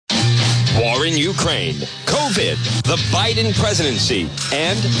war in Ukraine, COVID, the Biden presidency,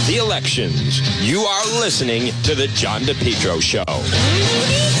 and the elections. You are listening to The John DePetro Show.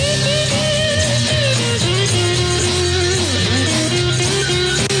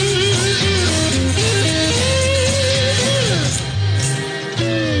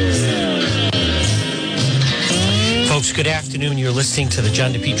 Folks, good afternoon. You're listening to The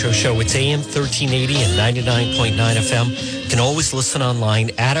John DePetro Show. It's AM 1380 and 99.9 FM. You can always listen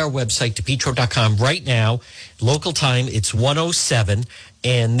online at our website, DePetro.com. Right now, local time, it's 1:07.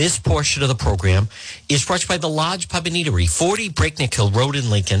 And this portion of the program is brought to you by the Lodge Pub and Eatery, 40 Breakneck Hill Road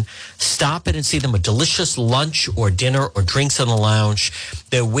in Lincoln. Stop in and see them. A delicious lunch or dinner or drinks in the lounge.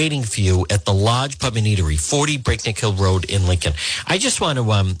 They're waiting for you at the Lodge Pub and Eatery, 40 Breakneck Hill Road in Lincoln. I just want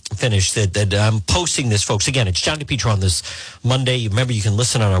to finish that I'm posting this, folks. Again, it's John DePetro on this Monday. Remember, you can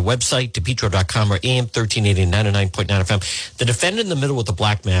listen on our website, DePetro.com or AM 1380 and 99.9 FM. The defendant in the middle with the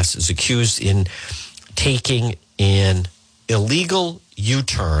black mass is accused in taking an illegal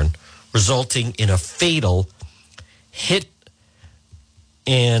U-turn, resulting in a fatal hit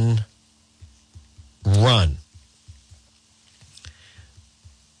and run.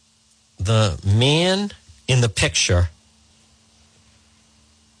 The man in the picture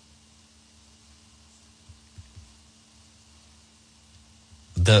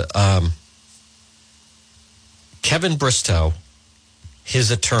Kevin Bristow, his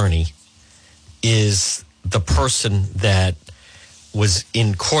attorney, is the person that was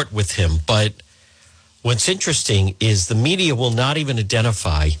in court with him. But what's interesting is the media will not even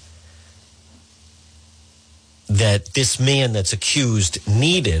identify that this man that's accused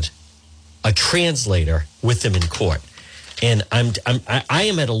needed a translator with him in court. And I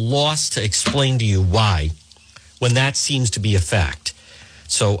am at a loss to explain to you why, when that seems to be a fact.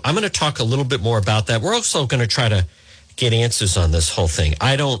 So I'm going to talk a little bit more about that. We're also going to try to get answers on this whole thing.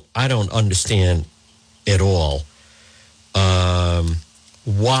 I don't understand at all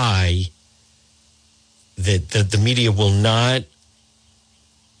why the media will not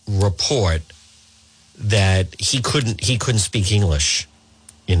report that he couldn't speak English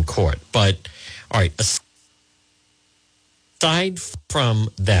in court. But all right, aside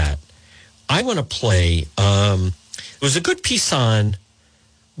from that, I want to play. It was a good piece on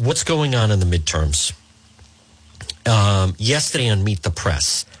what's going on in the midterms yesterday on Meet the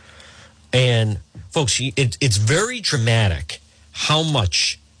Press. And folks, it's very dramatic how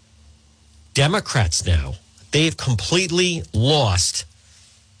much Democrats now, they've completely lost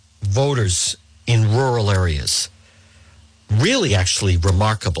voters in rural areas. Really, actually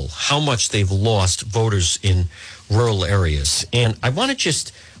remarkable how much they've lost voters in rural areas. And I want to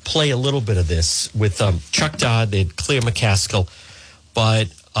just play a little bit of this with Chuck Dodd and Claire McCaskill. But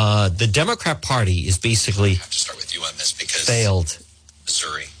the Democrat Party is basically I have to start with you on this because failed.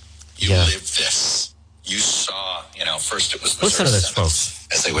 Missouri, you lived this. You saw, first it was Missouri. Listen to this, Senate, folks.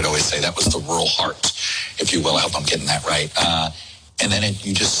 as they would always say, that was the rural heart, if you will. I hope I'm getting that right. And then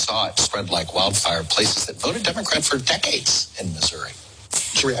you just saw it spread like wildfire. Places that voted Democrat for decades in Missouri.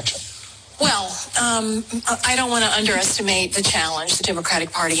 What's your reaction? Well, I don't want to underestimate the challenge the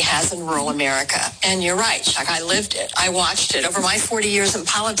Democratic Party has in rural America. And you're right, Chuck, I lived it. I watched it. Over my 40 years in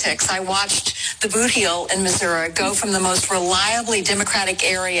politics, I watched the boot heel in Missouri go from the most reliably Democratic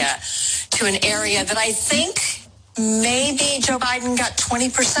area to an area that I think maybe Joe Biden got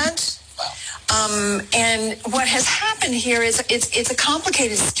 20%. And what has happened here is it's a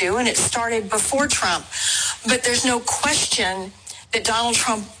complicated stew, and it started before Trump. But there's no question that Donald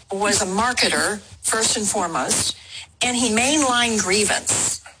Trump was a marketer, first and foremost, and he mainlined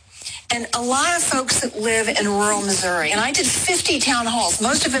grievance. And a lot of folks that live in rural Missouri, and I did 50 town halls,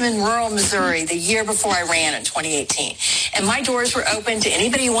 most of them in rural Missouri, the year before I ran in 2018. And my doors were open to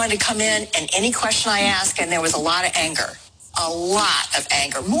anybody who wanted to come in and any question I asked, and there was a lot of anger. A lot of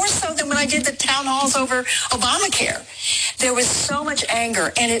anger, more so than when I did the town halls over Obamacare. There was so much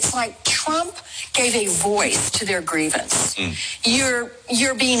anger, and it's like Trump gave a voice to their grievance. You're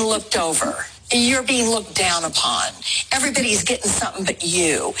being looked over. You're being looked down upon. Everybody's getting something but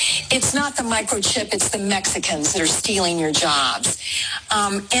you. It's not the microchip, it's the Mexicans that are stealing your jobs.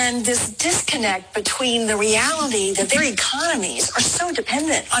 And this disconnect between the reality that their economies are so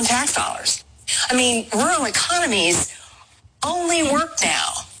dependent on tax dollars. I mean, rural economies only work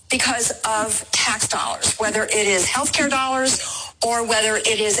now because of tax dollars, whether it is healthcare dollars or whether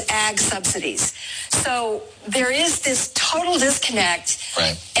it is ag subsidies. So there is this total disconnect,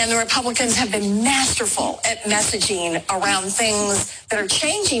 right. And the Republicans have been masterful at messaging around things that are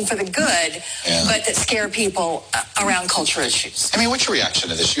changing for the good, but that scare people around culture issues. I mean, what's your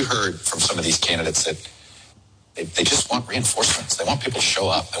reaction to this? You heard from some of these candidates that They just want reinforcements. They want people to show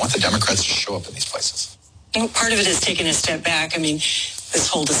up. They want the Democrats to show up in these places. Part of it is taking a step back. I mean, this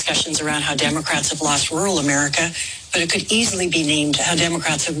whole discussion's around how Democrats have lost rural America, but it could easily be named how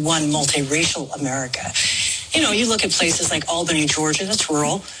Democrats have won multiracial America. You know, you look at places like Albany, Georgia, that's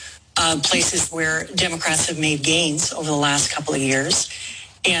rural, places where Democrats have made gains over the last couple of years.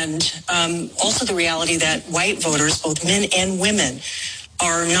 And also the reality that white voters, both men and women,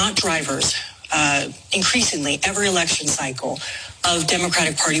 are not drivers, increasingly, every election cycle of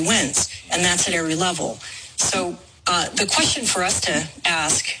Democratic Party wins. And that's at every level. So the question for us to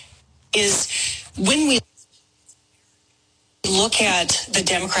ask is, when we look at the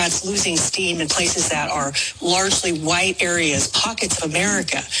Democrats losing steam in places that are largely white areas, pockets of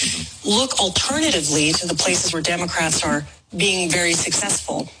America, look alternatively to the places where Democrats are being very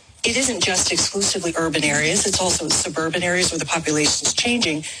successful. It isn't just exclusively urban areas. It's also suburban areas where the population is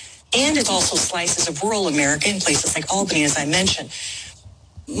changing. And it's also slices of rural America in places like Albany, as I mentioned.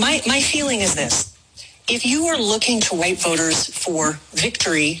 My feeling is this. If you are looking to white voters for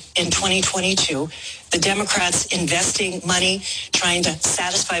victory in 2022, the Democrats investing money, trying to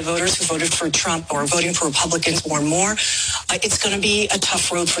satisfy voters who voted for Trump or voting for Republicans more and more, it's going to be a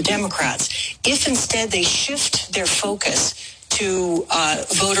tough road for Democrats. If instead they shift their focus to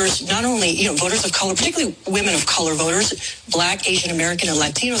voters, not only, voters of color, particularly women of color voters, Black, Asian American, and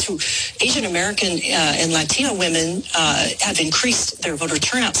Latinos, who Asian American and Latino women have increased their voter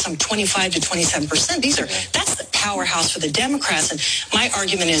turnout some 25 to 27%. That's the powerhouse for the Democrats, and my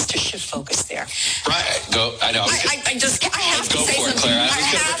argument is to shift focus there. Brian, go. I know. I have to say something. Claire.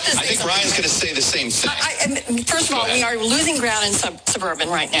 I think Ryan's going to say the same thing. First of all, we are losing ground in suburban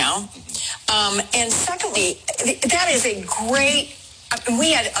right now. And secondly, that is a great,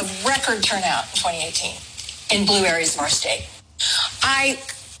 we had a record turnout in 2018 in blue areas of our state.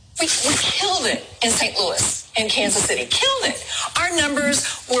 We killed it in St. Louis and Kansas City. Killed it. Our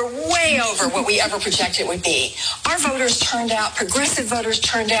numbers were way over what we ever projected would be. Our voters turned out, progressive voters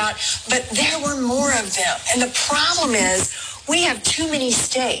turned out, but there were more of them. And the problem is we have too many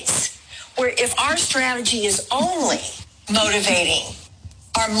states where if our strategy is only motivating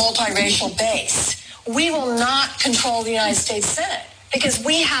our multiracial base, we will not control the United States Senate because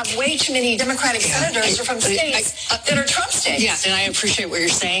we have way too many Democratic senators from states that are Trump states. Yes, and I appreciate what you're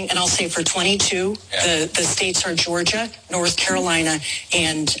saying. And I'll say for 22, the states are Georgia, North Carolina,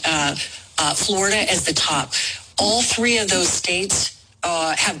 and Florida as the top. All three of those states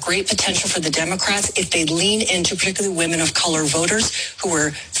have great potential for the Democrats if they lean into particularly women of color voters who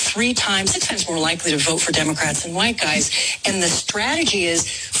are 6 times more likely to vote for Democrats than white guys. And the strategy is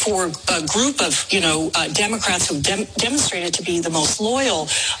for a group of, Democrats who demonstrated to be the most loyal.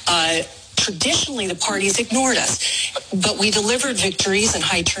 Traditionally, the parties ignored us, but we delivered victories and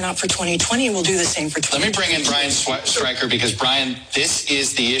high turnout for 2020, and we'll do the same for 2020. Let me bring in Brian Stryker, because, Brian, this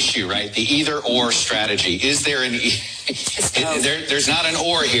is the issue, right? The either-or strategy. Is there there's not an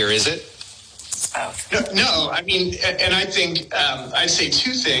or here, is it? No, I mean, and I think I'd say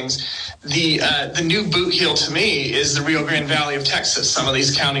two things. The new boot heel to me is the Rio Grande Valley of Texas. Some of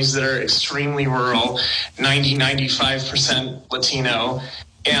these counties that are extremely rural, 95% Latino.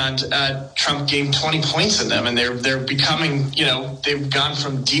 And Trump gave 20 points in them, and they're becoming, they've gone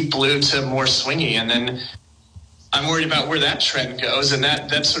from deep blue to more swingy. And then I'm worried about where that trend goes. And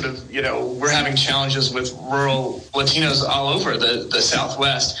that sort of, we're having challenges with rural Latinos all over the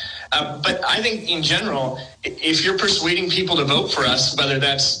Southwest. But I think in general, if you're persuading people to vote for us, whether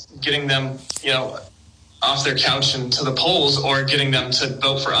that's getting them, off their couch and to the polls or getting them to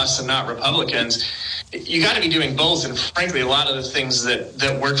vote for us and not Republicans, you got to be doing both. And frankly, a lot of the things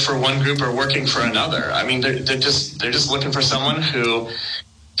that work for one group are working for another. I mean, they're just looking for someone who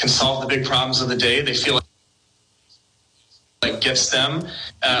can solve the big problems of the day. They feel like gets them,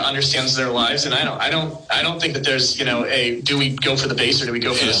 understands their lives. And I don't think that there's, do we go for the base or do we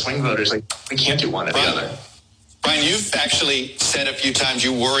go for the swing voters? Like, we can't do one or the other. Brian, you've actually said a few times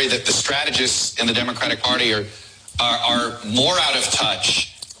you worry that the strategists in the Democratic Party are more out of touch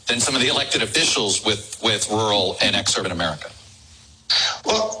than some of the elected officials with rural and exurban America.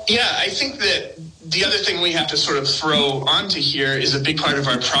 Well, yeah, I think that the other thing we have to sort of throw onto here is a big part of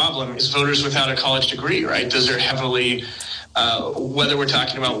our problem is voters without a college degree, right? Those are heavily, whether we're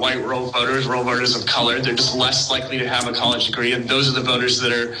talking about white rural voters of color, they're just less likely to have a college degree, and those are the voters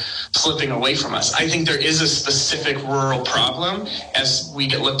that are slipping away from us. I think there is a specific rural problem as we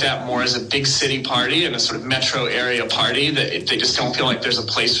get looked at more as a big city party and a sort of metro area party that they just don't feel like there's a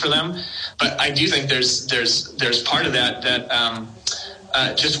place for them. But I do think there's part of that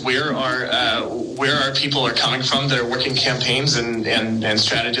just where our people are coming from that are working campaigns and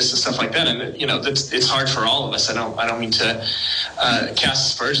strategists and stuff like that. And it's hard for all of us. I don't mean to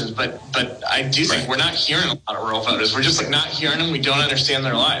cast aspersions, but I do think we're not hearing a lot of rural voters. We're just not hearing them. We don't understand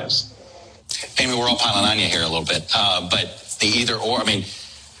their lives. Amy, we're all piling on you here a little bit, but the either or. I mean,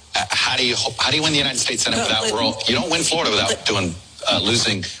 how do you win the United States Senate without rural? You don't win Florida without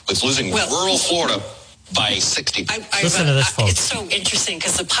losing rural Florida by 60. Listen to this, folks. It's so interesting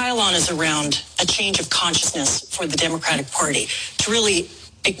because the pylon is around a change of consciousness for the Democratic Party to really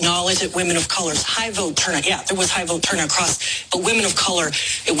acknowledge that women of color's high vote turnout. Yeah, there was high vote turnout across, but women of color,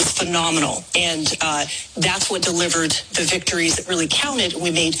 it was phenomenal. And that's what delivered the victories that really counted.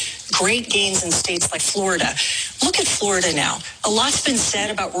 We made great gains in states like Florida. Look at Florida now. A lot's been said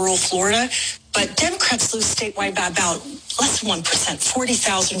about rural Florida, but Democrats lose statewide by about less than 1%,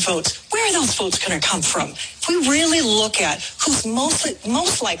 40,000 votes. Where are those votes going to come from? If we really look at who's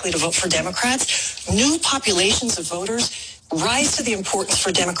most likely to vote for Democrats, new populations of voters rise to the importance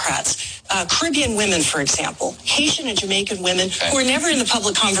for Democrats. Caribbean women, for example, Haitian and Jamaican women who are never in the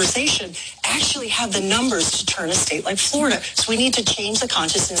public conversation actually have the numbers to turn a state like Florida. So we need to change the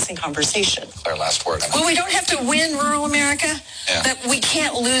consciousness and conversation. Our last word. Well, we don't have to win rural America, but we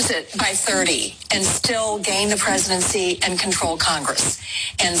can't lose it by 30 and still gain the presidency and control Congress.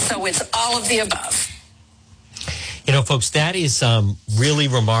 And so it's all of the above. Folks, that is really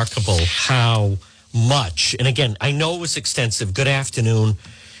remarkable how much, and again, I know it was extensive. Good afternoon.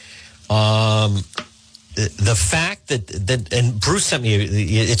 The fact that and Bruce sent me,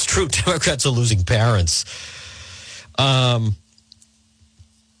 it's true, Democrats are losing parents. The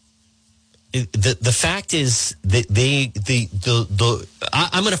fact is that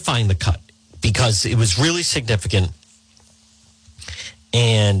I'm going to find the cut because it was really significant,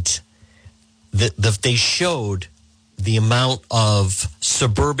 and they showed the amount of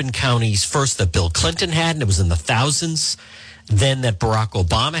suburban counties first that Bill Clinton had, and it was in the thousands, then that Barack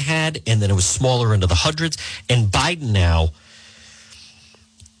Obama had, and then it was smaller into the hundreds. And Biden now,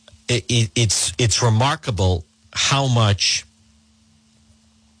 it's remarkable how much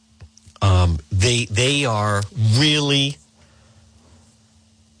they are really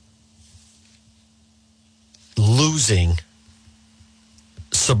losing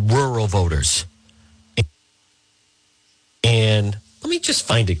some rural voters. And let me just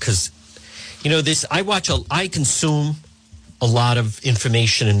find it because, I consume a lot of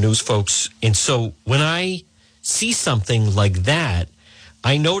information and news, folks. And so when I see something like that,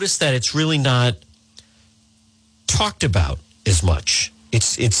 I notice that it's really not talked about as much.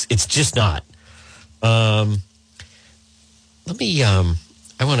 It's just not. I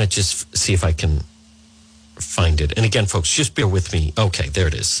want to just see if I can find it. And again, folks, just bear with me. Okay, there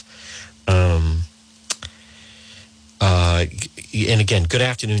it is. And again, good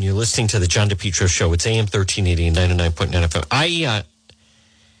afternoon. You're listening to the John DePietro Show. It's AM 1380 and 99.9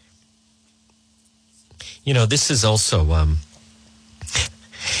 FM. This is also,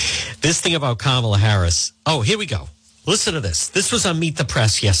 this thing about Kamala Harris. Oh, here we go. Listen to this. This was on Meet the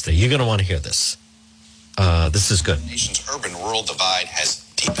Press yesterday. You're going to want to hear this. This is good. The nation's urban-rural divide has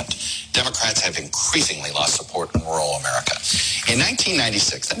deepened. Democrats have increasingly lost support in rural America. In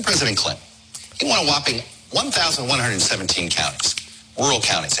 1996, then President Clinton, he won a whopping 1,117 counties, rural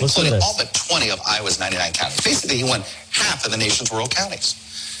counties, including all but 20 of Iowa's 99 counties. Basically, he won half of the nation's rural counties.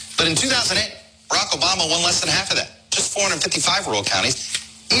 But in 2008, Barack Obama won less than half of that, just 455 rural counties,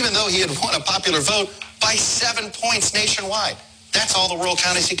 even though he had won a popular vote by 7 points nationwide. That's all the rural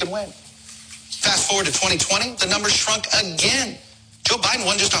counties he could win. Fast forward to 2020, the numbers shrunk again. Joe Biden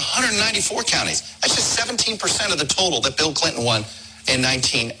won just 194 counties. That's just 17% of the total that Bill Clinton won in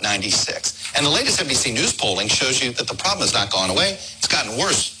 1996. And the latest NBC News polling shows you that the problem has not gone away. It's gotten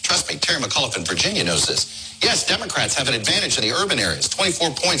worse. Trust me, Terry McAuliffe in Virginia knows this. Yes, Democrats have an advantage in the urban areas, 24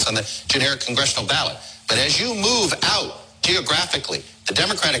 points on the generic congressional ballot. But as you move out geographically, the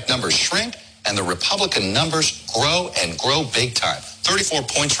Democratic numbers shrink and the Republican numbers grow and grow big time. 34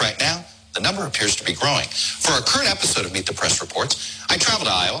 points right now. The number appears to be growing. For our current episode of Meet the Press Reports, I traveled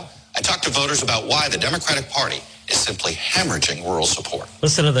to Iowa. I talked to voters about why the Democratic Party is simply hemorrhaging rural support.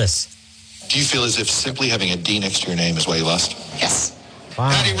 Listen to this. Do you feel as if simply having a D next to your name is why you lost? Yes.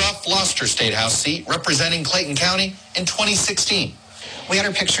 Wow. Patty Ruff lost her state house seat representing Clayton County in 2016. We had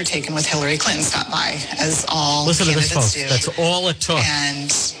our picture taken with Hillary Clinton stop by, as all Listen to candidates this, folks. do. That's all it took.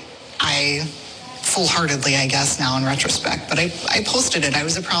 And I full-heartedly, I guess, now in retrospect, but I posted it. I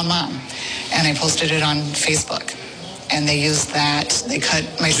was a proud mom, and I posted it on Facebook. And they used that. They cut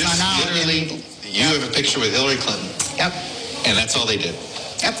my son out. Literally, you have a picture with Hillary Clinton. Yep. And that's all they did.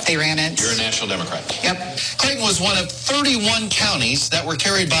 Yep. Yep, they ran it. You're a National Democrat. Yep. Clayton was one of 31 counties that were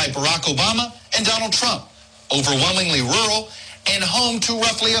carried by Barack Obama and Donald Trump, overwhelmingly rural and home to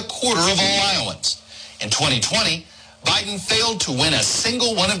roughly a quarter of all Iowans. In 2020, Biden failed to win a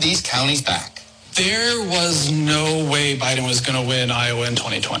single one of these counties back. There was no way Biden was going to win Iowa in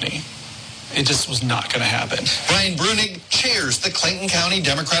 2020. It just was not going to happen. Brian Brunig chairs the Clayton County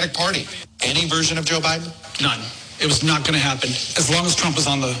Democratic Party. Any version of Joe Biden? None. It was not going to happen as long as Trump was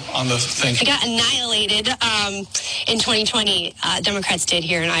on the thing. It got annihilated in 2020. Democrats did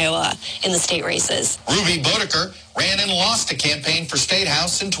here in Iowa in the state races. Ruby Bodeker ran and lost a campaign for State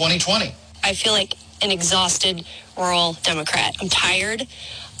House in 2020. I feel like an exhausted rural Democrat. I'm tired.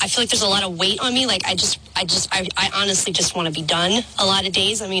 I feel like there's a lot of weight on me. Like I honestly just want to be done a lot of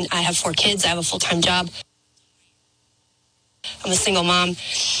days. I mean, I have 4 kids. I have a full-time job. I'm a single mom.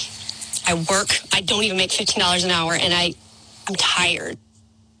 I work. I don't even make $15 an hour, and I'm tired.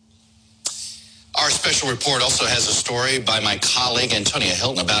 Our special report also has a story by my colleague Antonia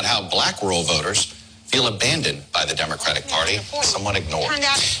Hilton about how black rural voters feel abandoned by the Democratic Party, somewhat ignored.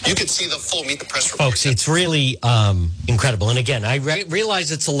 You can see the full Meet the Press report. Folks, it's really incredible. And again, I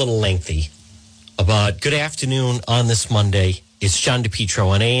realize it's a little lengthy, but good afternoon on this Monday. It's John DePietro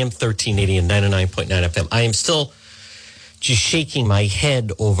on AM 1380 and 99.9 FM. I am still just shaking my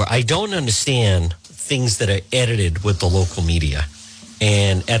head over. I don't understand things that are edited with the local media.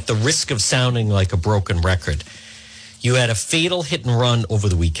 And at the risk of sounding like a broken record, you had a fatal hit and run over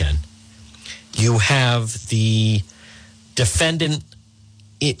the weekend. You have the defendant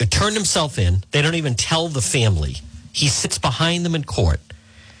turned himself in. They don't even tell the family. He sits behind them in court.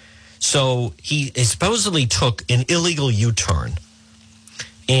 So he supposedly took an illegal U-turn.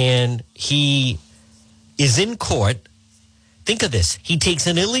 And he is in court. Think of this. He takes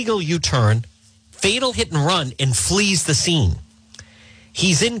an illegal U-turn, fatal hit and run, and flees the scene.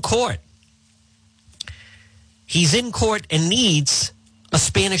 He's in court. He's in court and needs a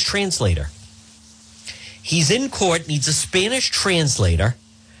Spanish translator. He's in court, needs a Spanish translator,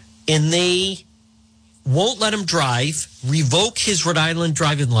 and they won't let him drive, revoke his Rhode Island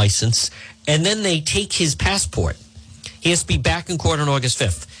driving license, and then they take his passport. He has to be back in court on August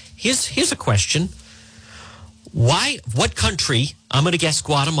 5th. Here's a question. Why? What country? I'm going to guess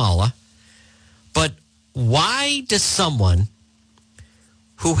Guatemala. But why does someone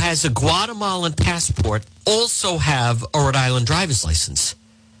who has a Guatemalan passport also have a Rhode Island driver's license?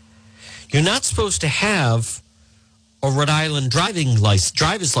 You're not supposed to have a Rhode Island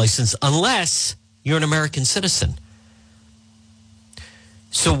driver's license unless you're an American citizen.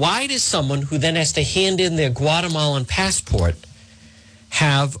 So why does someone who then has to hand in their Guatemalan passport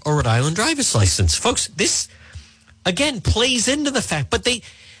have a Rhode Island driver's license? Folks, this, again, plays into the fact, but the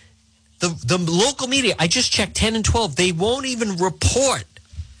local media, I just checked 10 and 12, they won't even report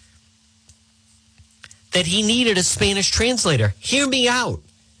that he needed a Spanish translator. Hear me out.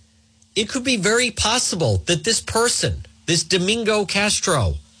 It could be very possible that this person, this Domingo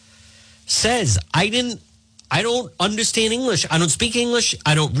Castro, says, I don't understand English. I don't speak English.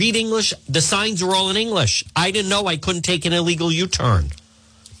 I don't read English. The signs are all in English. I didn't know I couldn't take an illegal U-turn.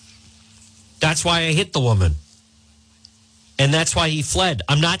 That's why I hit the woman. And that's why he fled.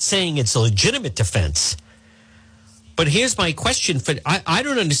 I'm not saying it's a legitimate defense. But here's my question. I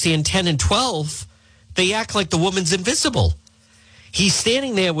don't understand 10 and 12. They act like the woman's invisible. He's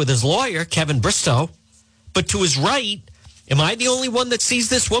standing there with his lawyer, Kevin Bristow. But to his right, am I the only one that sees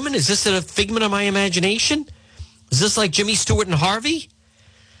this woman? Is this a figment of my imagination? Is this like Jimmy Stewart and Harvey?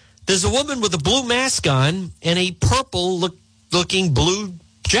 There's a woman with a blue mask on and a purple-looking blue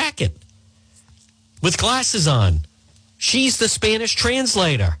jacket with glasses on. She's the Spanish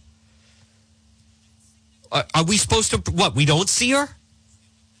translator. Are we supposed to, what, we don't see her?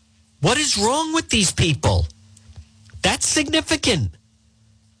 What is wrong with these people? That's significant.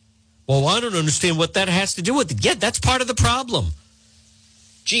 Well, I don't understand what that has to do with it. Yeah, that's part of the problem.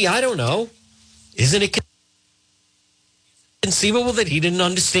 Gee, I don't know. Isn't it conceivable that he didn't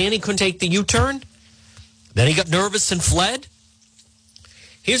understand he couldn't take the U-turn? Then he got nervous and fled?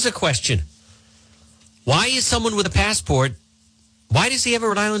 Here's a question. Why is someone with a passport, why does he have a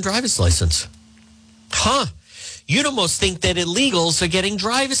Rhode Island driver's license? You'd almost think that illegals are getting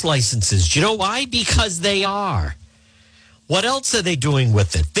driver's licenses. Do you know why? Because they are. What else are they doing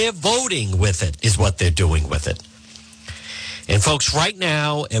with it? They're voting with it, is what they're doing with it. And folks, right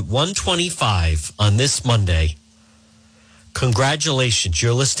now at 1:25 on this Monday, congratulations.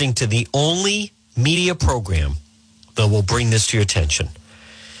 You're listening to the only media program that will bring this to your attention.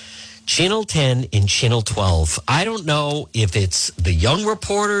 Channel 10 and Channel 12. I don't know if it's the young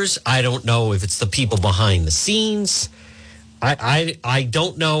reporters. I don't know if it's the people behind the scenes. I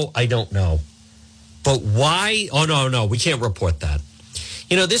don't know. I don't know. But why? Oh, no, we can't report that.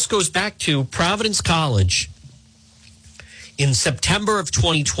 You know, this goes back to Providence College in September of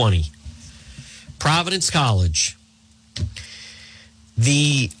 2020. Providence College.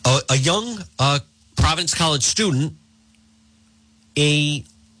 A young Providence College student, a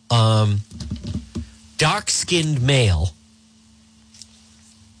dark-skinned male,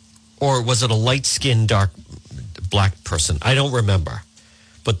 or was it a light-skinned black person? I don't remember.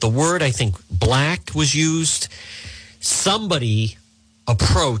 But the word, I think, black was used. Somebody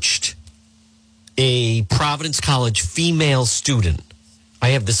approached a Providence College female student. I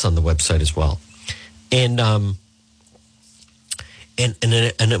have this on the website as well. And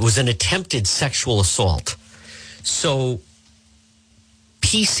it was an attempted sexual assault. So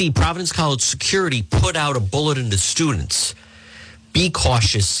PC, Providence College Security, put out a bulletin to students. Be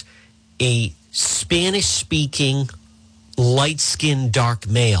cautious. A Spanish-speaking, light-skinned, dark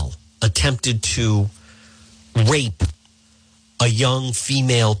male attempted to rape a young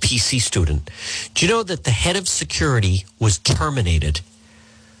female PC student. Do you know that the head of security was terminated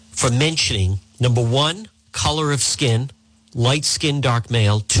for mentioning, number one, color of skin, light-skinned, dark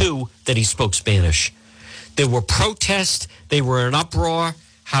male, two, that he spoke Spanish. There were protests. They were in uproar.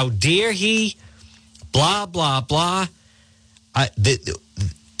 How dare he? Blah, blah, blah.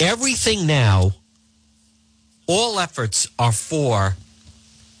 Everything now, all efforts are for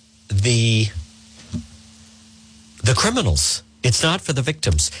the criminals. It's not for the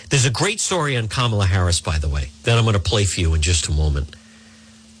victims. There's a great story on Kamala Harris, by the way, that I'm going to play for you in just a moment.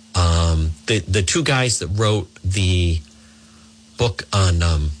 The two guys that wrote the book on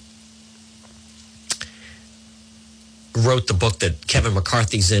wrote the book that Kevin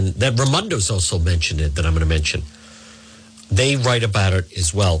McCarthy's in, that Raimundo's also mentioned it, that I'm going to mention. They write about it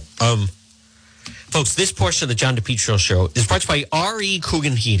as well. Folks, this portion of the John DePietro Show is brought to you by R.E.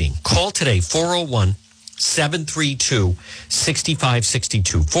 Coogan Heating. Call today,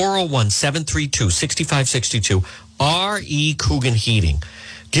 401-732-6562. 401-732-6562. R.E. Coogan Heating.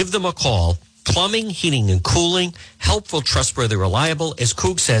 Give them a call. Plumbing, heating, and cooling. Helpful, trustworthy, reliable. As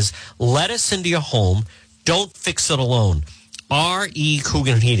Coog says, let us into your home. Don't fix it alone. R.E.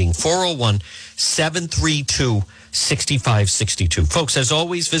 Coogan Heating, 401-732-6562. Folks, as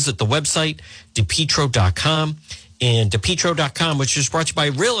always, visit the website, DePietro.com. And DePietro.com, which is brought to you by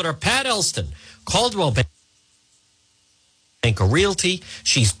Realtor Pat Elston. Caldwell Bank of Realty.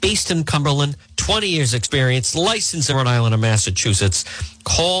 She's based in Cumberland, 20 years experience, licensed in Rhode Island and Massachusetts.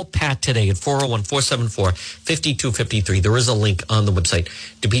 Call Pat today at 401-474-5253. There is a link on the website,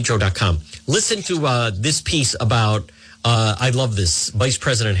 DePietro.com. Listen to this piece about, I love this, Vice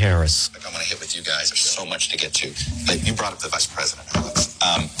President Harris. I want to hit with you guys. There's so much to get to. But you brought up the Vice President, Alex.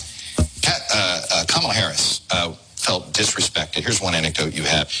 Kamala Harris felt disrespected. Here's one anecdote you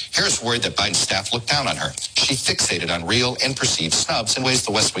have. Harris worried that Biden's staff looked down on her. She fixated on real and perceived snubs in ways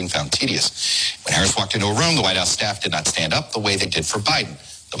the West Wing found tedious. When Harris walked into a room, the White House staff did not stand up the way they did for Biden.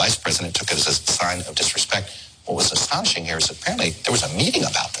 The vice president took it as a sign of disrespect. What was astonishing here is apparently there was a meeting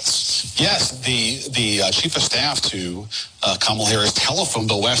about this. Yes, the chief of staff to Kamala Harris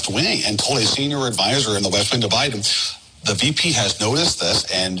telephoned the West Wing and told a senior advisor in the West Wing to Biden, the VP has noticed this,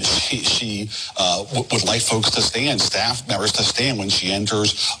 and she would like folks to stand, staff members to stand when she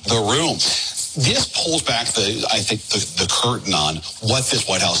enters the room. This pulls back, the curtain on what this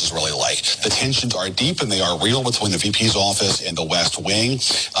White House is really like. The tensions are deep and they are real between the VP's office and the West Wing.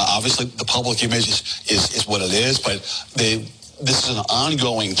 Obviously, the public image is what it is, but this is an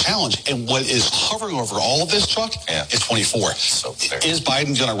ongoing challenge. And what is hovering over all of this, Chuck, is 24. So is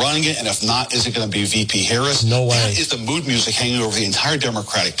Biden going to run again? And if not, is it going to be VP Harris? No way. That is the mood music hanging over the entire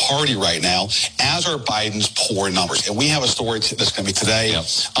Democratic Party right now, as are Biden's poor numbers. And we have a story that's going to be today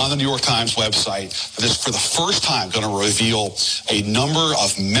on the New York Times website that is, for the first time, going to reveal a number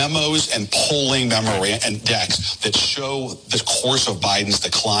of memos and polling memoranda and decks that show the course of Biden's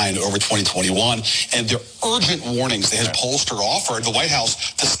decline over 2021 and the urgent warnings that his pollster offered the White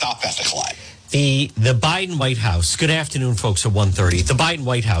House to stop that decline. The Biden White House. Good afternoon, folks. At 1:30, the Biden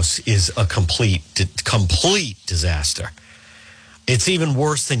White House is a complete disaster. It's even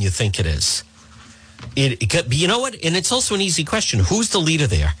worse than you think it is. You know what? And it's also an easy question: who's the leader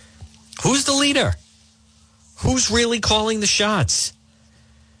there? Who's the leader? Who's really calling the shots?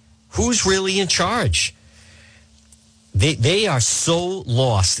 Who's really in charge? They are so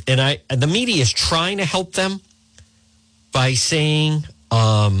lost, and the media is trying to help them by saying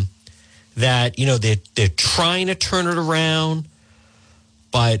that they're trying to turn it around,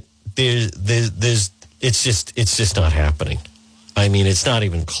 but it's just not happening. I mean, it's not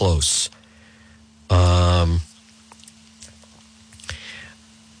even close.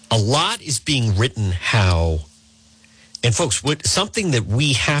 a lot is being written how, and folks, something that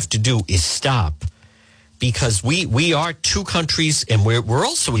we have to do is stop, because we are two countries, and we're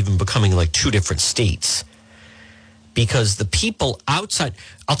also even becoming like two different states, because the people outside,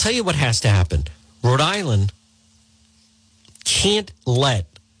 I'll tell you what has to happen. Rhode Island can't let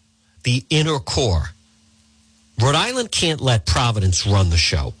the inner core, Rhode Island can't let Providence run the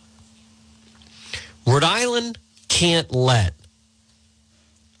show. Rhode Island can't let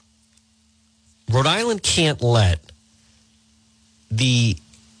the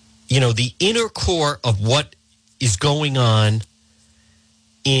inner core of what is going on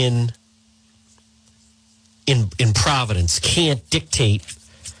in Providence can't dictate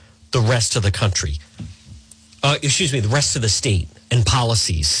the rest of the country. The rest of the state and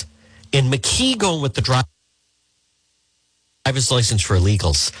policies. And McKee going with the driver's license for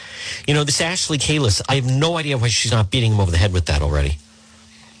illegals. This Ashley Kalis, I have no idea why she's not beating him over the head with that already.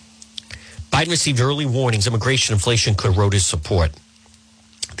 Biden received early warnings immigration inflation could erode his support.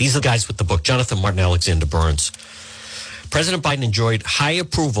 These are the guys with the book, Jonathan Martin, Alexander Burns. President Biden enjoyed high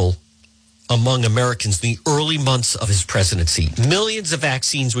approval among Americans in the early months of his presidency. Millions of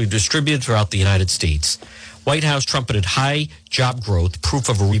vaccines were distributed throughout the United States. White House trumpeted high job growth, proof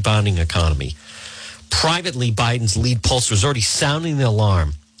of a rebounding economy. Privately, Biden's lead pollster was already sounding the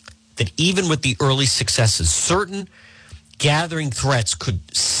alarm that even with the early successes, certain gathering threats could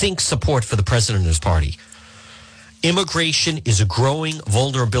sink support for the president and his party. Immigration is a growing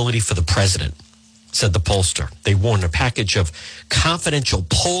vulnerability for the president, said the pollster. They warned a package of confidential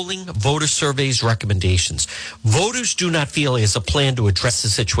polling, voter surveys, recommendations. Voters do not feel he has a plan to address the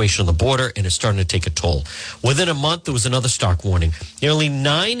situation on the border, and it's starting to take a toll. Within a month, there was another stark warning. Nearly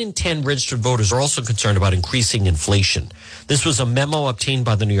 9 in 10 registered voters are also concerned about increasing inflation. This was a memo obtained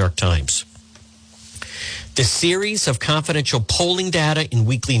by the New York Times. The series of confidential polling data and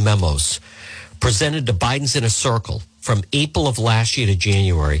weekly memos presented to Biden's inner circle from April of last year to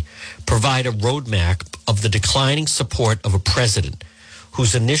January provide a roadmap of the declining support of a president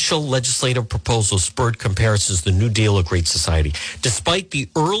whose initial legislative proposals spurred comparisons to the New Deal or Great Society. Despite the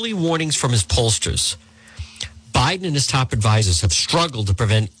early warnings from his pollsters, Biden and his top advisors have struggled to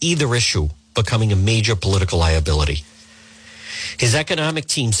prevent either issue becoming a major political liability. His economic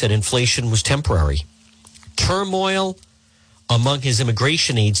team said inflation was temporary. Turmoil among his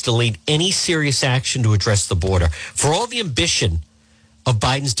immigration aides delayed any serious action to address the border. For all the ambition of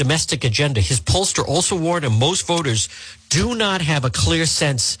Biden's domestic agenda, his pollster also warned him most voters do not have a clear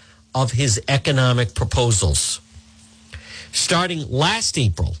sense of his economic proposals. Starting last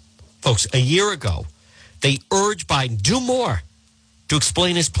April, folks, a year ago, they urged Biden do more to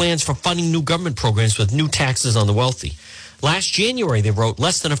explain his plans for funding new government programs with new taxes on the wealthy. Last January, they wrote,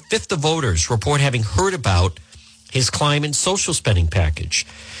 less than a fifth of voters report having heard about his climate and social spending package.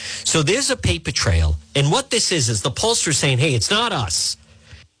 So there's a paper trail. And what this is the pollster saying, hey, it's not us.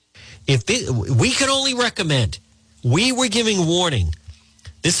 We can only recommend. We were giving warning.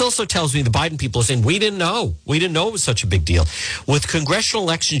 This also tells me the Biden people are saying, we didn't know. We didn't know it was such a big deal. With congressional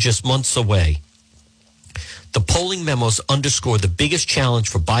elections just months away, the polling memos underscore the biggest challenge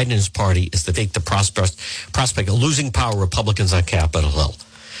for Biden and his party is to take the prospect of losing power Republicans on Capitol Hill.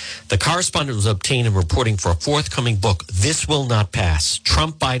 The correspondent was obtained in reporting for a forthcoming book, This Will Not Pass,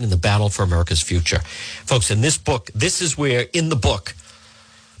 Trump, Biden, the Battle for America's Future. Folks, in this book, this is where, in the book,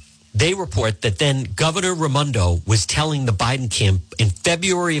 they report that then Governor Raimondo was telling the Biden camp in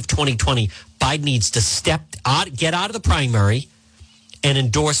February of 2020, Biden needs to get out of the primary and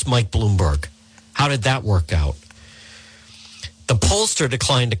endorse Mike Bloomberg. How did that work out? The pollster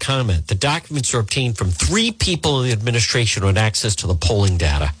declined to comment. The documents are obtained from 3 people in the administration who had access to the polling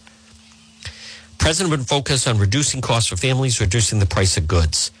data. President would focus on reducing costs for families, reducing the price of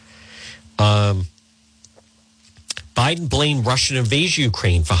goods. Biden blamed Russian invasion of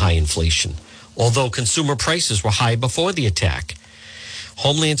Ukraine for high inflation, although consumer prices were high before the attack.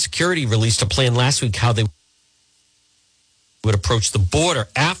 Homeland Security released a plan last week how they would approach the border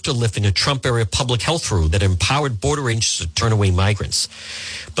after lifting a Trump-era public health rule that empowered border agents to turn away migrants.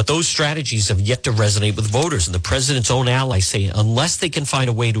 But those strategies have yet to resonate with voters, and the president's own allies say unless they can find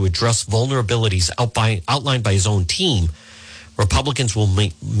a way to address vulnerabilities outlined by his own team, Republicans will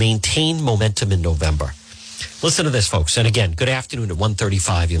maintain momentum in November. Listen to this, folks. And again, good afternoon at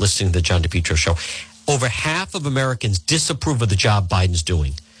 1:35. You're listening to the John DePietro Show. Over half of Americans disapprove of the job Biden's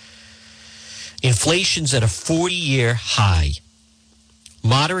doing. Inflation's at a 40-year high.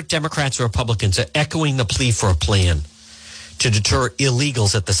 Moderate Democrats and Republicans are echoing the plea for a plan to deter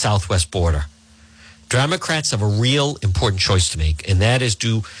illegals at the southwest border. Democrats have a real important choice to make, and that is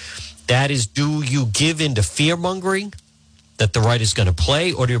do you give in to fear-mongering that the right is going to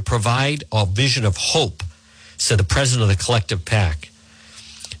play or to provide a vision of hope, said the president of the collective PAC.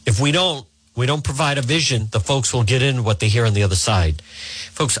 If we don't provide a vision, the folks will get in what they hear on the other side.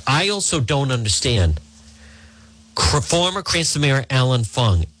 Folks, I also don't understand former Cranston Mayor Alan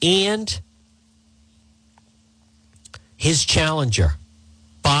Fung and his challenger,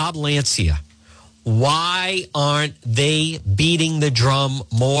 Bob Lancia. Why aren't they beating the drum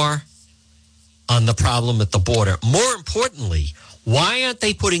more on the problem at the border? More importantly, why aren't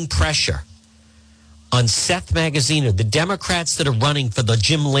they putting pressure on Seth Magaziner, the Democrats that are running for the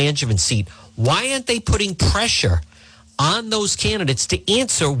Jim Langevin seat? Why aren't they putting pressure on those candidates to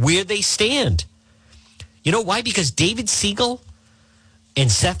answer where they stand? You know why? Because David Siegel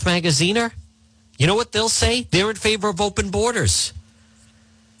and Seth Magaziner, you know what they'll say? They're in favor of open borders.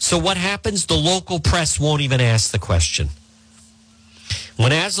 So what happens? The local press won't even ask the question.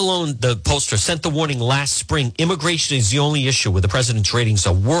 When Azalone, the pollster, sent the warning last spring, immigration is the only issue where the president's ratings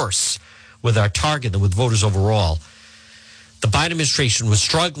are worse with our target than with voters overall. The Biden administration was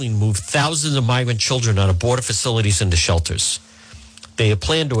struggling to move thousands of migrant children out of border facilities into shelters. They have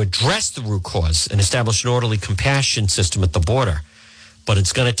planned to address the root cause and establish an orderly compassion system at the border, but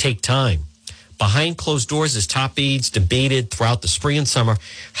it's going to take time. Behind closed doors, as top aides debated throughout the spring and summer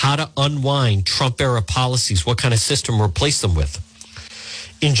how to unwind Trump-era policies, what kind of system to replace them with.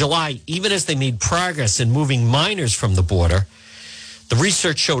 In July, even as they made progress in moving minors from the border, the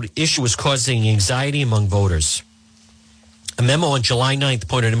research showed the issue was causing anxiety among voters. A memo on July 9th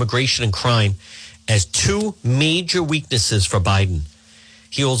pointed immigration and crime as two major weaknesses for Biden.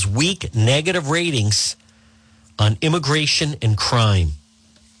 He holds weak negative ratings on immigration and crime.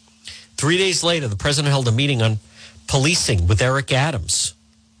 3 days later, the president held a meeting on policing with Eric Adams,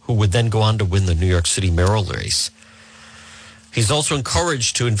 who would then go on to win the New York City mayoral race. He's also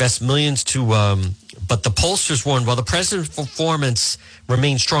encouraged to invest millions but the pollsters warned, while the president's performance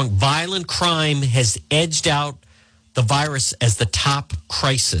remains strong, violent crime has edged out the virus as the top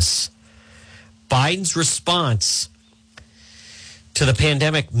crisis. Biden's response to the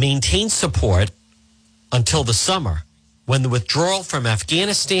pandemic maintained support until the summer, when the withdrawal from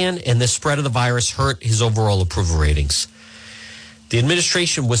Afghanistan and the spread of the virus hurt his overall approval ratings. The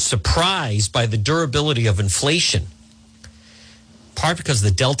administration was surprised by the durability of inflation, part because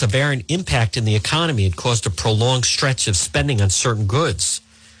the Delta variant impact in the economy had caused a prolonged stretch of spending on certain goods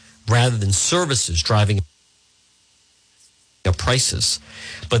rather than services driving up prices.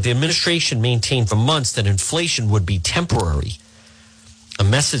 But the administration maintained for months that inflation would be temporary, a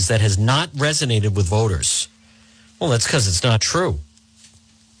message that has not resonated with voters. Well, that's because it's not true.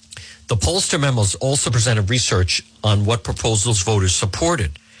 The pollster memos also presented research on what proposals voters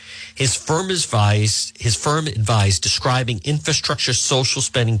supported. His firm advised describing infrastructure social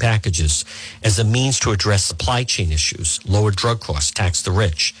spending packages as a means to address supply chain issues, lower drug costs, tax the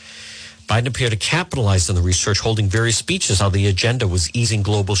rich. Biden appeared to capitalize on the research, holding various speeches on the agenda was easing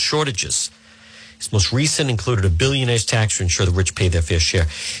global shortages. His most recent included a billionaire's tax to ensure the rich pay their fair share.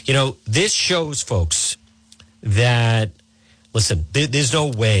 You know, this shows, folks, that, listen, there's no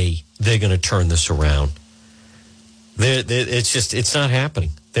way they're going to turn this around. It's not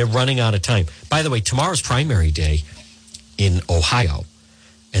happening. They're running out of time. By the way, tomorrow's primary day in Ohio,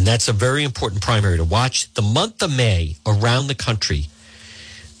 and that's a very important primary to watch. The month of May, around the country,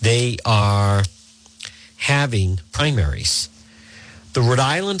 they are having primaries. The Rhode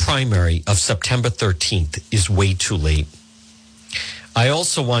Island primary of September 13th is way too late. I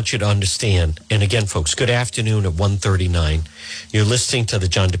also want you to understand, and again, folks, good afternoon at 1:39. You're listening to the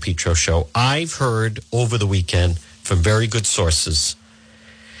John DePietro Show. I've heard over the weekend from very good sources,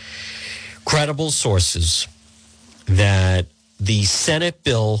 credible sources, that the Senate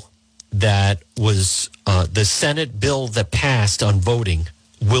bill that was the Senate bill that passed on voting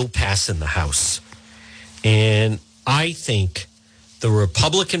will pass in the House. And I think the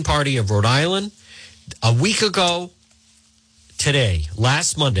Republican Party of Rhode Island, a week ago today,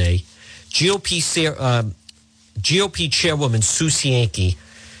 last Monday, GOP Chairwoman Susie Yankee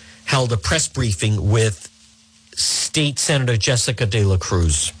held a press briefing with State Senator Jessica De La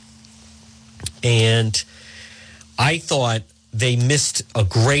Cruz. And I thought they missed a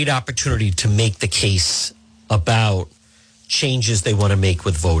great opportunity to make the case about changes they want to make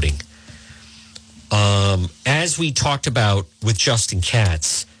with voting. As we talked about with Justin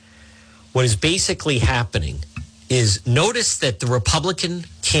Katz, what is basically happening is, notice that the Republican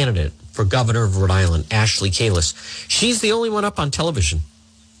candidate for governor of Rhode Island, Ashley Kalus, she's the only one up on television,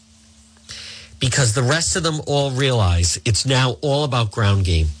 because the rest of them all realize it's now all about ground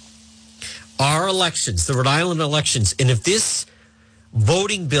game. Our elections, the Rhode Island elections, and if this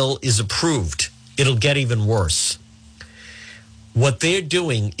voting bill is approved, it'll get even worse. what they're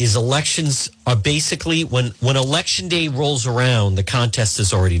doing is elections are basically, when election day rolls around, the contest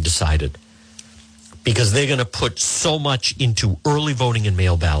is already decided. Because they're going to put so much into early voting and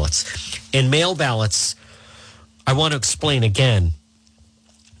mail ballots. And mail ballots, I want to explain again,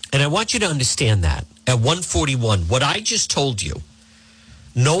 and I want you to understand that at 141, what I just told you,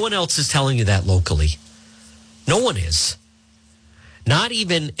 no one else is telling you that locally. No one is. Not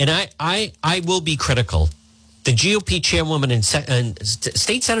even, and I will be critical. The GOP chairwoman and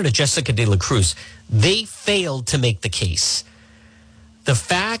State Senator Jessica De La Cruz, they failed to make the case. The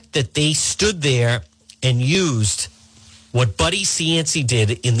fact that they stood there and used what Buddy Cianci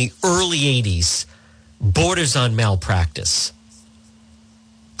did in the early 80s borders on malpractice.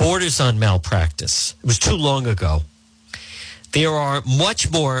 Borders on malpractice. It was too long ago. There are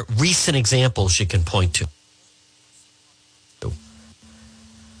much more recent examples you can point to.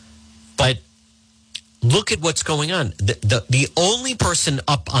 But look at what's going on. The only person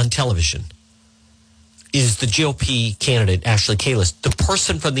up on television is the GOP candidate, Ashley Kalus, the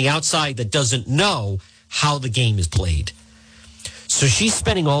person from the outside that doesn't know how the game is played. So she's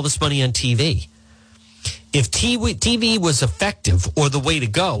spending all this money on TV. If TV was effective or the way to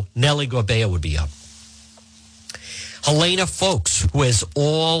go, Nellie Gorbea would be up. Helena Foulkes, who has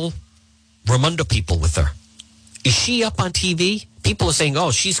all Raimondo people with her, is she up on TV? People are saying,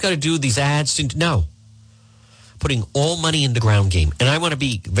 oh, she's got to do these ads. No. Putting all money in the ground game. And I want to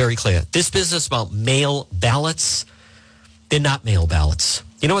be very clear. This business about mail ballots, they're not mail ballots.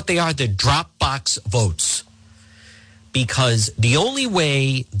 You know what they are? They're drop box votes. Because the only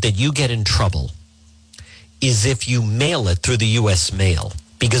way that you get in trouble is if you mail it through the U.S. mail.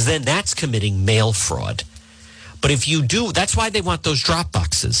 Because then that's committing mail fraud. But if you do, that's why they want those drop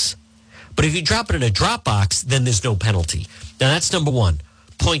boxes. But if you drop it in a drop box, then there's no penalty. Now, that's number one.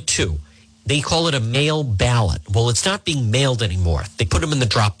 Point two. They call it a mail ballot. Well, it's not being mailed anymore. They put them in the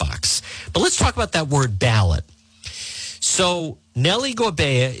drop box. But let's talk about that word ballot. So Nellie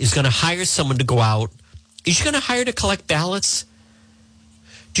Gorbea is going to hire someone to go out. Is she going to hire to collect ballots?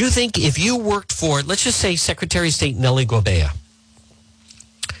 Do you think if you worked for, let's just say Secretary of State Nellie Gorbea,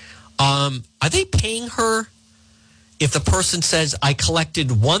 are they paying her if the person says, I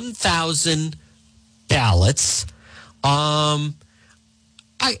collected 1,000 ballots? I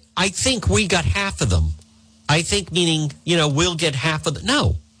think we got half of them. I think meaning, we'll get half of them.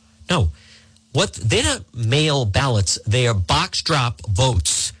 No. They're not mail ballots. They are box drop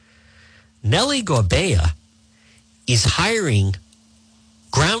votes. Nellie Gorbea is hiring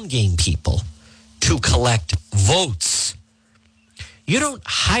ground game people to collect votes. You don't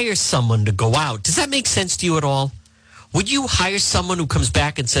hire someone to go out. Does that make sense to you at all? Would you hire someone who comes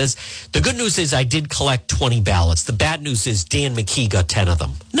back and says, the good news is I did collect 20 ballots. The bad news is Dan McKee got 10 of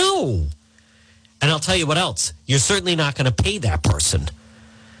them. No. And I'll tell you what else. You're certainly not going to pay that person.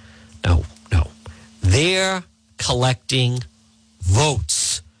 No. They're collecting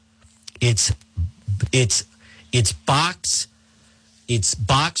votes. It's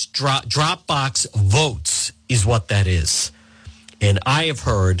drop box votes is what that is. And I have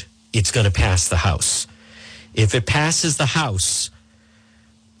heard it's going to pass the House. If it passes the House,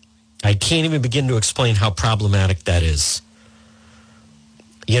 I can't even begin to explain how problematic that is.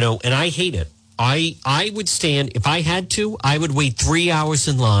 And I hate it. I would stand, if I had to, I would wait 3 hours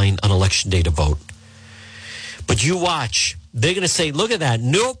in line on Election Day to vote. But you watch, they're going to say, look at that,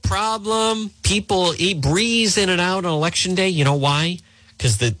 no problem. People breeze in and out on Election Day. You know why?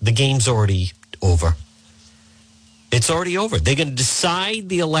 Because the game's already over. It's already over. They're going to decide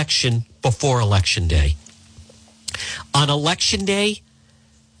the election before Election Day. On Election Day,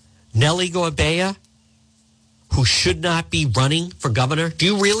 Nellie Gorbea, who should not be running for governor, do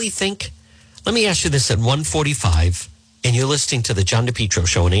you really think? Let me ask you this at 1:45, and you're listening to the John DePietro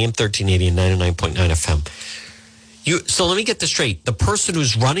Show on AM 1380 and 99.9 FM. So let me get this straight. The person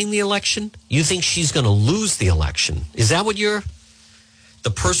who's running the election, you think she's going to lose the election? Is that what the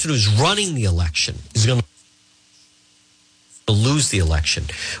person who's running the election is going to lose the election?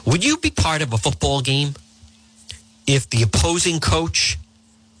 Would you be part of a football game if the opposing coach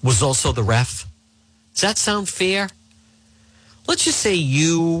was also the ref? Does that sound fair? Let's just say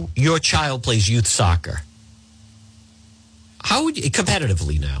your child plays youth soccer. How would you,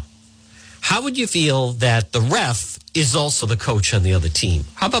 competitively now, how would you feel that the ref is also the coach on the other team?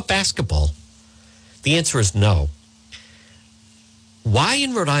 How about basketball? The answer is no. Why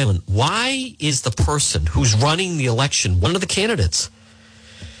in Rhode Island? Why is the person who's running the election one of the candidates?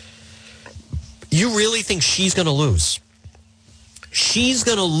 You really think she's going to lose? She's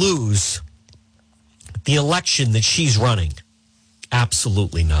going to lose the election that she's running?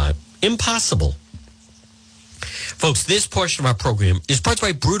 Absolutely not. Impossible. Folks, this portion of our program is brought to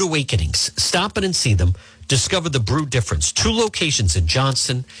you by Brood Awakenings. Stop in and see them. Discover the brew difference. 2 locations in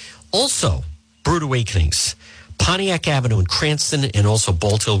Johnston. Also, Brood Awakenings. Pontiac Avenue in Cranston and also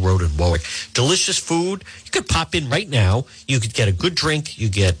Bald Hill Road in Warwick. Delicious food. You could pop in right now. You could get a good drink. You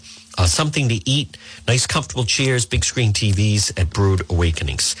get something to eat. Nice, comfortable chairs, big screen TVs at Brood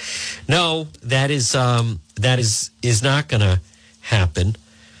Awakenings. No, that is not going to happen.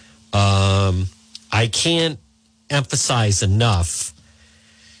 I can't emphasize enough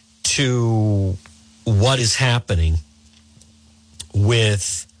to what is happening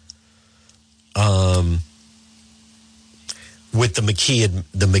with the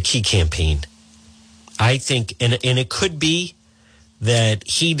McKee campaign. I think, and it could be that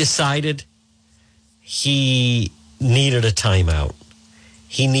he decided he needed a timeout.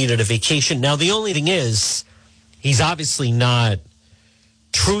 He needed a vacation. Now, the only thing is, he's obviously not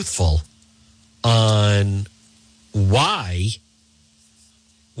truthful on why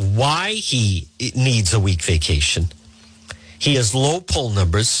he needs a week vacation. He has low poll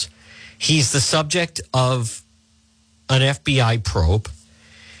numbers. He's the subject of an FBI probe.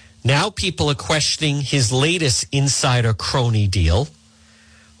 Now people are questioning his latest insider crony deal,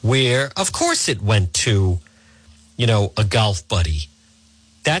 where, of course, it went to, a golf buddy.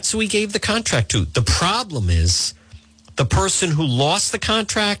 That's who he gave the contract to. The problem is the person who lost the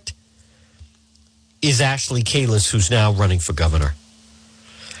contract is Ashley Kalis, who's now running for governor.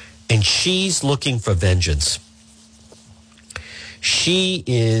 And she's looking for vengeance. She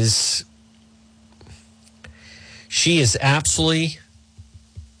is absolutely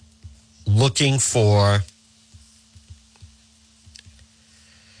looking for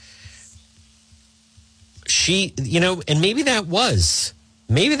and maybe that was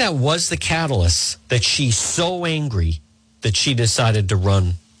the catalyst that she's so angry that she decided to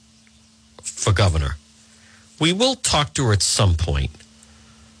run for governor. We will talk to her at some point.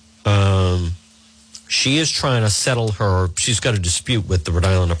 She is trying to settle she's got a dispute with the Rhode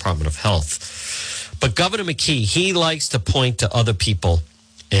Island Department of Health. But Governor McKee, he likes to point to other people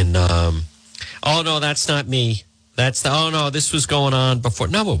and, oh no, that's not me. Oh no, this was going on before.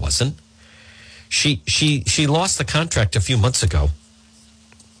 No, it wasn't. She lost the contract a few months ago.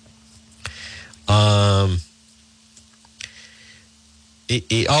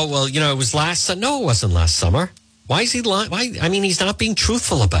 It was last. No, it wasn't last summer. Why is he lying? Why? I mean, he's not being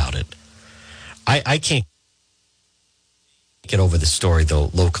truthful about it. I can't get over the story though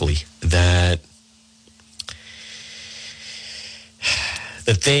locally that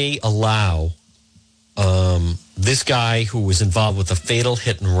they allow this guy who was involved with a fatal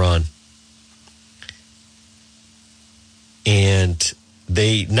hit and run, and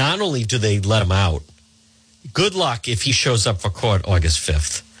they not only do they let him out. Good luck if he shows up for court August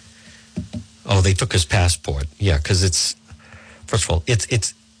 5th. Oh, they took his passport. Yeah, because first of all,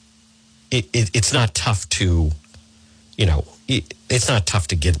 it's not tough to, it's not tough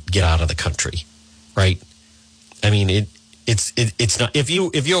to get out of the country, right? I mean, it's not if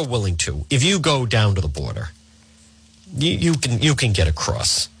you're willing to, if you go down to the border, you can get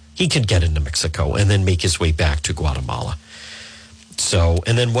across. He can get into Mexico and then make his way back to Guatemala. So,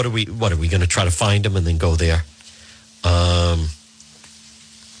 and then what are we going to try to find him and then go there?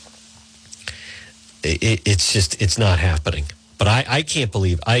 It's not happening. But I can't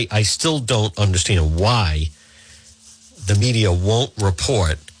believe, I still don't understand why the media won't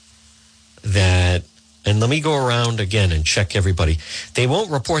report that. And let me go around again and check everybody. They won't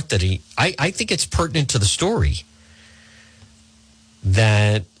report that I think it's pertinent to the story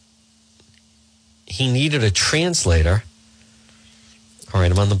that he needed a translator. All right,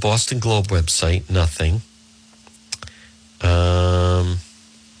 I'm on the Boston Globe website. Nothing. Because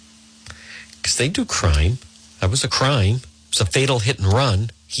they do crime. That was a crime. It was a fatal hit and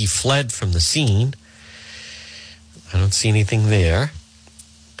run. He fled from the scene. I don't see anything there.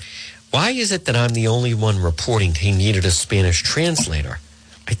 Why is it that I'm the only one reporting he needed a Spanish translator?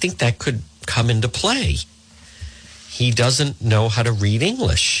 I think that could come into play. He doesn't know how to read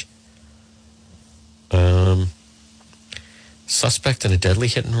English. Suspect in a deadly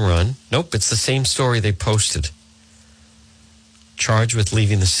hit and run. Nope, it's the same story they posted. Charged with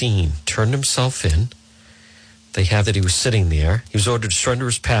leaving the scene. Turned himself in. They have that he was sitting there. He was ordered to surrender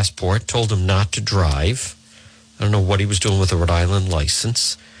his passport. Told him not to drive. I don't know what he was doing with a Rhode Island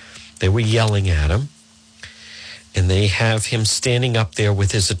license. They were yelling at him. And they have him standing up there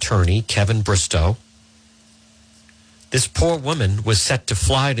with his attorney, Kevin Bristow. This poor woman was set to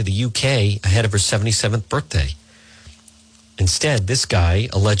fly to the UK ahead of her 77th birthday. Instead, this guy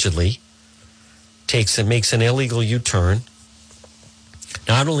allegedly makes an illegal U-turn,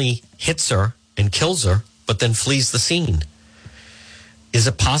 not only hits her and kills her, but then flees the scene. Is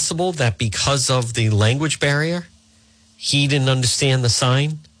it possible that because of the language barrier, he didn't understand the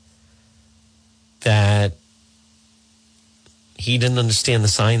sign? That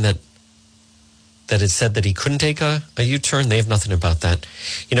it said that he couldn't take a U-turn? They have nothing about that.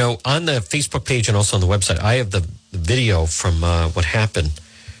 You know, on the Facebook page and also on the website, I have the video from what happened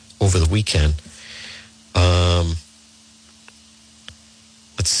over the weekend. Let's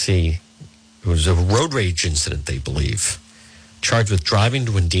see. It was a road rage incident, they believe. Charged with driving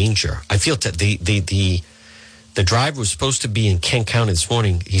to endanger. I feel the driver was supposed to be in Kent County this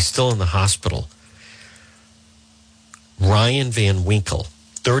morning. He's still in the hospital. Ryan Van Winkle,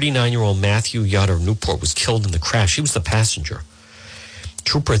 39-year-old Matthew Yoder of Newport, was killed in the crash. He was the passenger.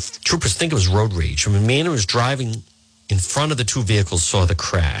 Troopers think it was road rage. I mean, a man who was driving in front of the two vehicles saw the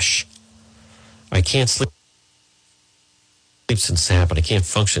crash. I can't sleep since it happened. I can't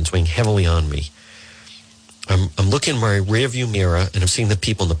function. It's weighing heavily on me. I'm looking in my rearview mirror, and I'm seeing the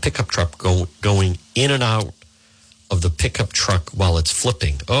people in the pickup truck going in and out of the pickup truck while it's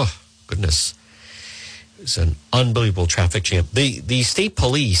flipping. Oh, goodness. It's an unbelievable traffic jam. The state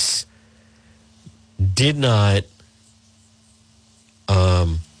police did not,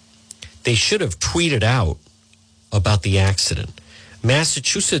 they should have tweeted out about the accident.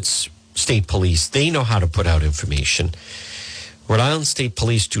 Massachusetts State Police, they know how to put out information. Rhode Island State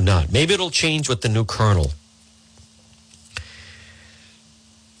Police do not. Maybe it'll change with the new colonel.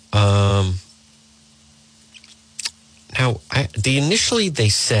 Now, initially they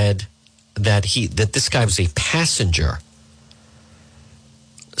said that this guy was a passenger.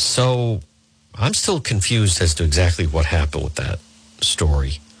 So I'm still confused as to exactly what happened with that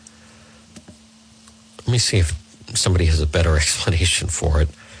story. Let me see if somebody has a better explanation for it.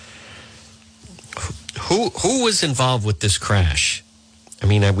 Who was involved with this crash? I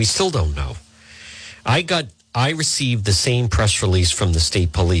mean, we still don't know. I received the same press release from the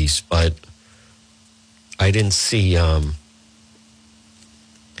state police, but I didn't see. Let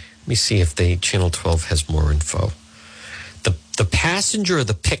me see if Channel 12 has more info. The passenger of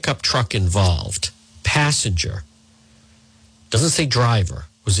the pickup truck involved, passenger, doesn't say driver,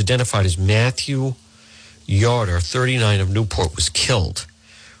 was identified as Matthew Yoder, 39, of Newport, was killed.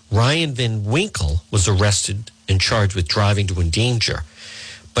 Ryan Van Winkle was arrested and charged with driving to endanger.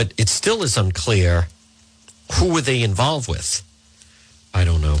 But it still is unclear who were they involved with. I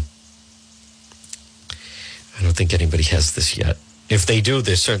don't know. I don't think anybody has this yet. If they do,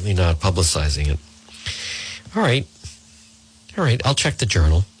 they're certainly not publicizing it. All right. I'll check the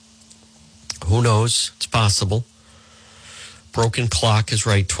Journal. Who knows? It's possible. Broken clock is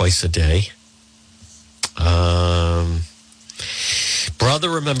right twice a day. Brother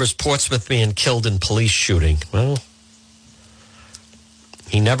remembers Portsmouth man killed in police shooting. Well,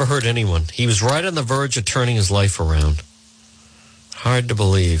 he never hurt anyone. He was right on the verge of turning his life around. Hard to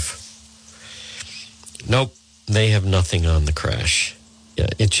believe. Nope, they have nothing on the crash. Yeah,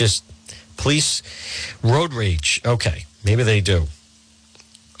 it's just police road rage. Okay, maybe they do.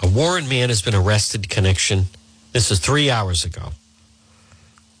 A Warren man has been arrested in connection. This is 3 hours ago.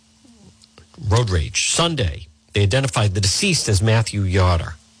 Road rage. Sunday, they identified the deceased as Matthew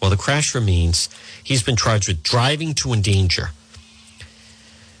Yoder. While the crash remains, he's been charged with driving to endanger.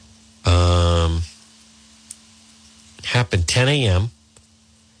 Happened 10 a.m.,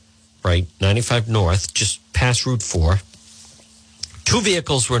 right, 95 North, just past Route 4. 2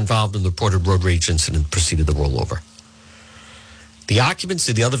 vehicles were involved in the reported road rage incident that preceded the rollover. The occupants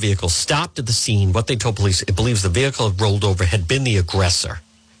of the other vehicle stopped at the scene. What they told police, it believes the vehicle had rolled over had been the aggressor.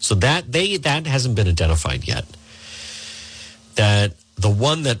 So that hasn't been identified yet. That the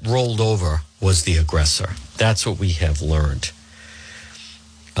one that rolled over was the aggressor. That's what we have learned.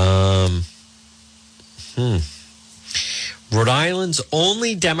 Rhode Island's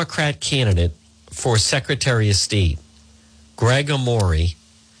only Democrat candidate for Secretary of State, Greg Amore,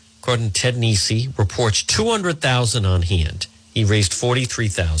 according to Ted Nesi, reports $200,000 on hand. He raised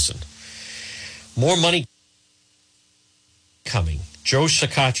 $43,000. More money coming. Joe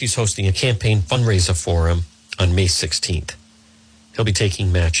Shekarchi's hosting a campaign fundraiser for him on May 16th. He'll be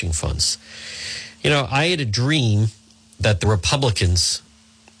taking matching funds. You know, I had a dream that the Republicans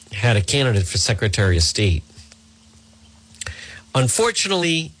had a candidate for Secretary of State.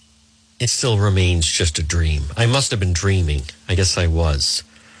 Unfortunately, it still remains just a dream. I must have been dreaming. I guess I was.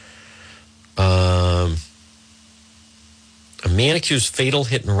 A man accused fatal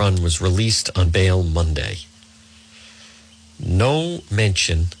hit and run was released on bail Monday. No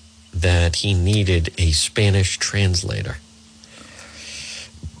mention that he needed a Spanish translator.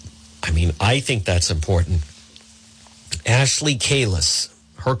 I mean, I think that's important. Ashley Kalis,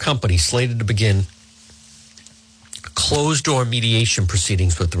 her company slated to begin closed-door mediation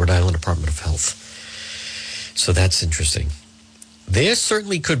proceedings with the Rhode Island Department of Health. So that's interesting. There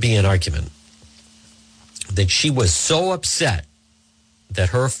certainly could be an argument that she was so upset that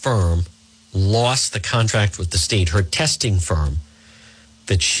her firm lost the contract with the state, her testing firm,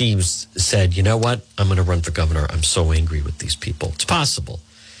 that she said, you know what, I'm going to run for governor. I'm so angry with these people. It's possible.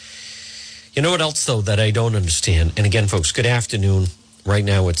 You know what else, though, that I don't understand? And again, folks, good afternoon. Right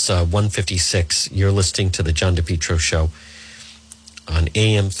now it's 1:56. You're listening to the John DePietro Show on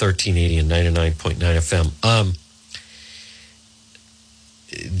AM 1380 and 99.9 FM.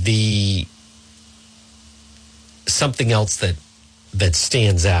 Something else that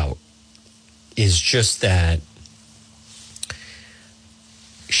stands out is just that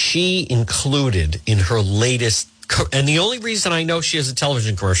she included in her latest, and the only reason I know she has a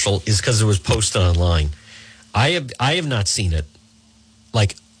television commercial is because it was posted online. I have not seen it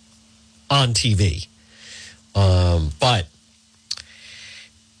like on TV, but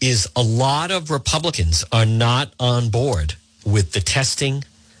is a lot of Republicans are not on board with the testing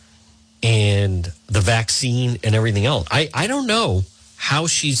and the vaccine and everything else. I don't know how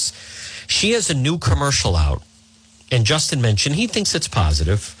she has a new commercial out, and Justin mentioned he thinks it's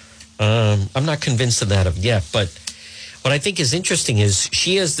positive. I'm not convinced of that yet, but what I think is interesting is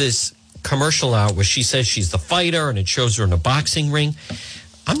she has this commercial out where she says she's the fighter and it shows her in a boxing ring.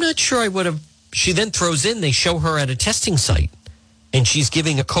 I'm not sure I would have. She then throws in, they show her at a testing site and she's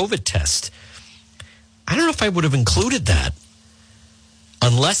giving a COVID test. I don't know if I would have included that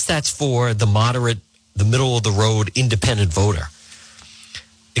unless that's for the moderate, the middle of the road independent voter.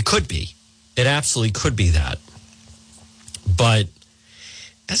 It could be. It absolutely could be that. But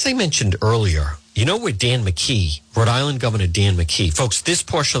as I mentioned earlier, you know where Dan McKee, Rhode Island Governor Dan McKee, folks, this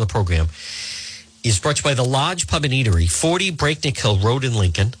portion of the program is brought to you by the Lodge Pub and Eatery, 40 Breakneck Hill Road in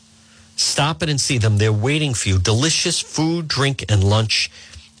Lincoln. Stop in and see them. They're waiting for you. Delicious food, drink, and lunch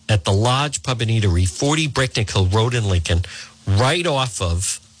at the Lodge Pub and Eatery, 40 Breakneck Hill Road in Lincoln, right off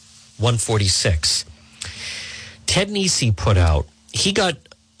of 146. Ted Nesi put out, he got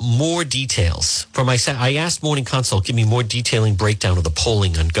more details from I asked Morning Consult, give me more detailing breakdown of the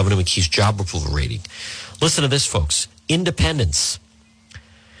polling on Governor McKee's job approval rating. Listen to this, folks. Independents,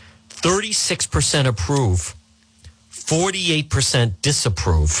 36% approve, 48%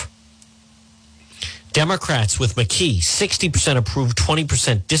 disapprove. Democrats with McKee, 60% approve,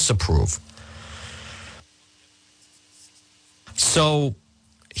 20% disapprove. So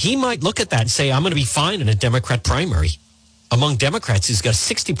he might look at that and say, I'm going to be fine in a Democrat primary. Among Democrats, he's got a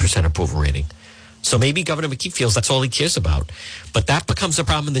 60% approval rating. So maybe Governor McKee feels that's all he cares about. But that becomes a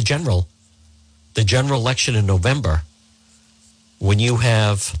problem in the general election in November, when you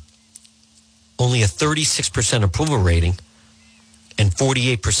have only a 36% approval rating and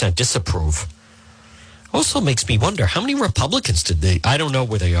 48% disapprove. Also makes me wonder, how many Republicans I don't know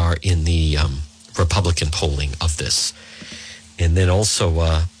where they are in the Republican polling of this. And then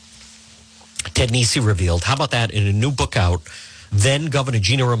also, Ted Nesi revealed, how about that, in a new book out, then Governor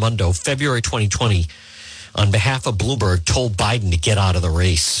Gina Raimondo, February 2020, on behalf of Bloomberg, told Biden to get out of the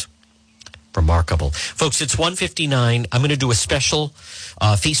race. Remarkable. Folks, it's 1:59. I'm going to do a special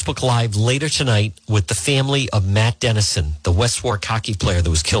Facebook Live later tonight with the family of Matt Dennison, the West Warwick hockey player that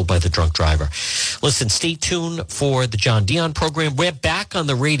was killed by the drunk driver. Listen, stay tuned for the John Dion program. We're back on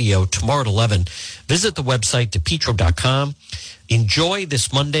the radio tomorrow at 11. Visit the website, DePietro.com. Enjoy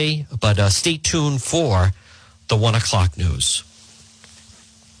this Monday, but stay tuned for the 1 o'clock news.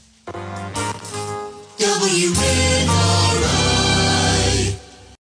 WNRI.